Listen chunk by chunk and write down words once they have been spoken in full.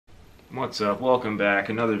What's up? Welcome back.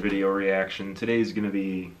 Another video reaction. Today's gonna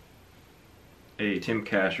be a Tim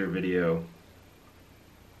Kasher video.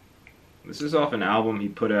 This is off an album he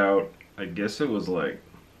put out, I guess it was I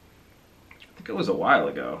think it was a while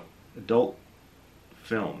ago. Adult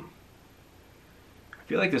Film. I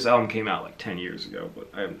feel like this album came out like 10 years ago, but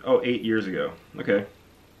oh, 8 years ago. Okay.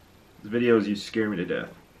 This video is You Scare Me to Death.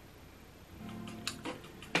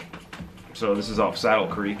 So this is off Saddle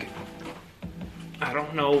Creek. I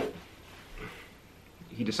don't know.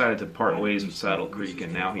 He decided to part ways with Saddle Creek,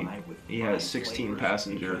 and now he has 16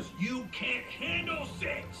 passengers. You can't handle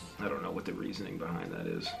 6. I don't know what the reasoning behind that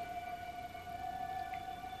is.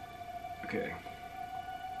 Okay.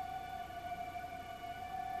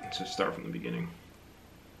 Let's just start from the beginning.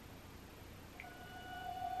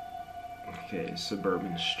 Okay,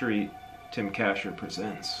 Suburban Street. Tim Kasher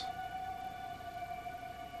presents.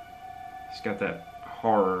 He's got that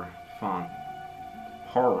horror font.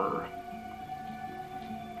 Horror.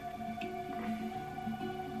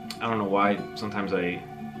 I don't know why sometimes I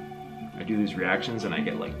do these reactions and I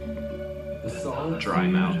get like dry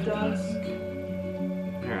mouth.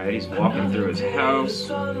 Alright, he's walking through his house.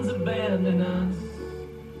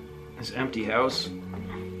 His empty house. And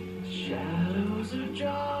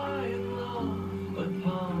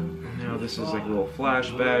now this is like a little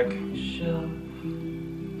flashback.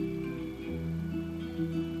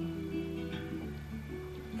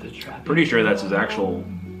 Pretty sure that's his actual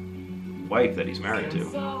wife that he's married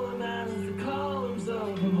to.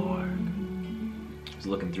 He's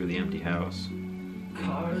looking through the empty house.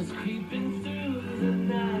 Cars creeping through the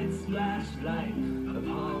night, flashlight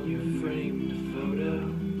upon your framed photo.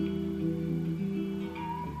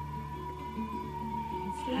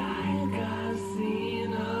 It's like I've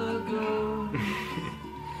seen a ghost.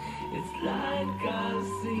 It's like I've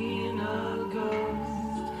seen a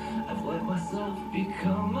ghost. I've let myself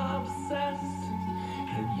become obsessed,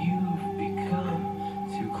 and you've become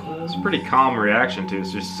too close. It's a pretty calm reaction to it.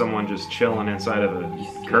 It's just someone just chilling inside of a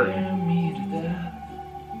curtain.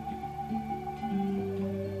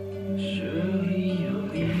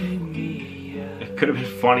 It could have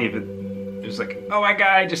been funny if it was like, oh my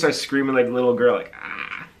god, I just started screaming like a little girl, like,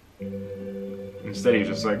 ah. Instead, he was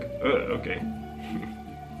just like, okay.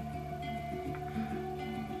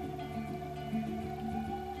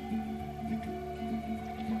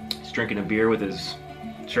 He's drinking a beer with his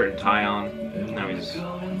shirt and tie on. Now he's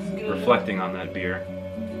reflecting on that beer.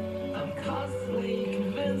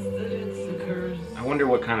 I wonder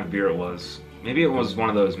what kind of beer it was. Maybe it was one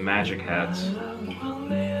of those magic hats.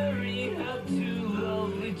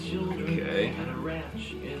 Okay.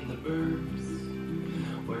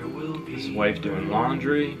 His wife doing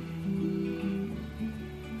laundry.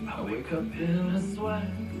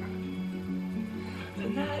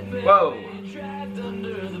 Whoa!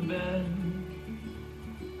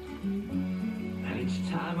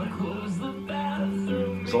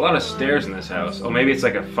 There's a lot of stairs in this house. Oh, maybe it's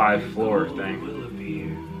like a 5-floor thing.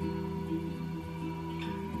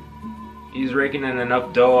 He's raking in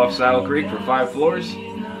enough dough off Saddle Creek for 5 floors?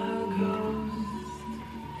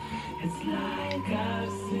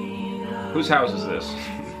 Whose house is this?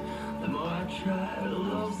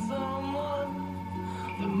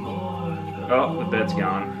 Oh, the bed's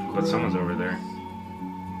gone, but someone's over there.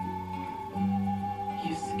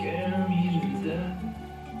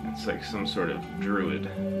 It's like some sort of druid.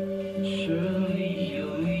 Surely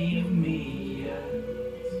you'll leave me yet.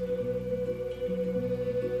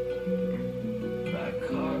 By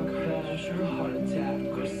car crash or heart attack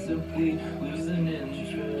or simply losing interest.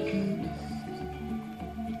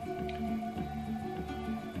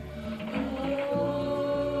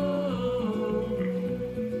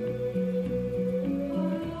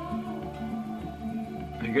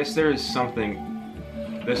 I guess there's something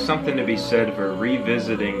to be said for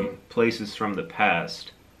revisiting places from the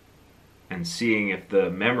past and seeing if the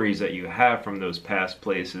memories that you have from those past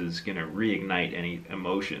places gonna reignite any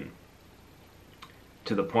emotion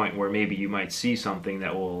to the point where maybe you might see something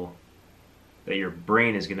that your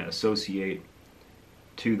brain is gonna associate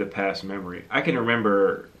to the past memory. I can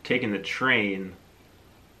remember taking the train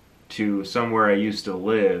to somewhere I used to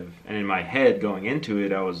live, and in my head going into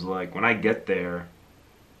it, I was like, when I get there,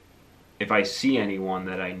 if I see anyone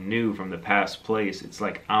that I knew from the past place, it's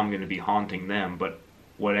like I'm going to be haunting them. But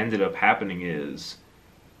what ended up happening is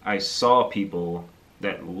I saw people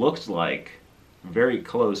that looked like very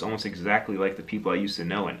close, almost exactly like the people I used to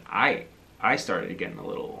know, and I started getting a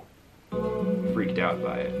little freaked out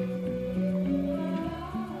by it.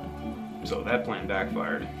 So that plan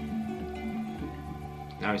backfired.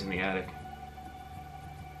 Now he's in the attic.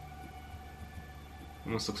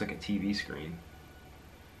 Almost looks like a TV screen.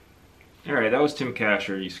 Alright, that was Tim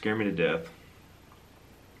Kasher, You Scare Me to Death,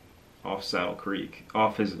 off Saddle Creek,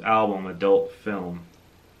 off his album Adult Film.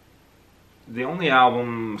 The only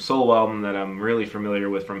solo album that I'm really familiar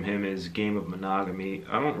with from him is Game of Monogamy.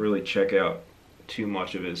 I don't really check out too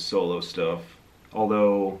much of his solo stuff,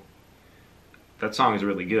 although that song is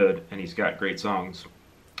really good and he's got great songs.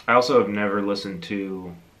 I also have never listened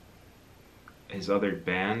to his other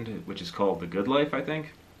band, which is called The Good Life, I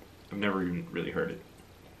think. I've never even really heard it.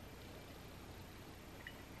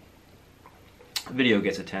 Video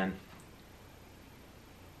gets a 10.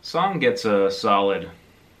 Song gets a solid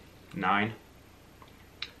 9.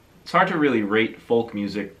 It's hard to really rate folk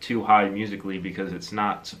music too high musically because it's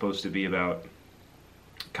not supposed to be about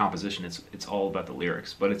composition. It's all about the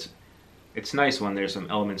lyrics. But it's nice when there's some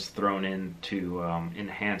elements thrown in to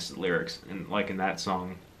enhance the lyrics. And like in that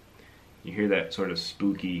song, you hear that sort of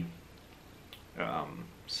spooky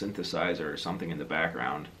synthesizer or something in the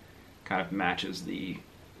background. Kind of matches the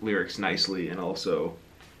lyrics nicely, and also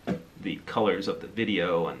the colors of the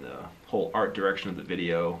video and the whole art direction of the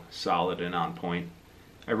video, solid and on point.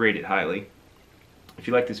 I rate it highly. If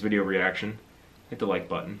you like this video reaction, hit the like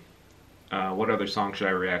button. What other song should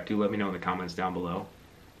I react to? Let me know in the comments down below.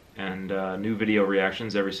 And new video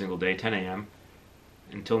reactions every single day, 10 a.m.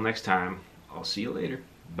 Until next time, I'll see you later.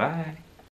 Bye.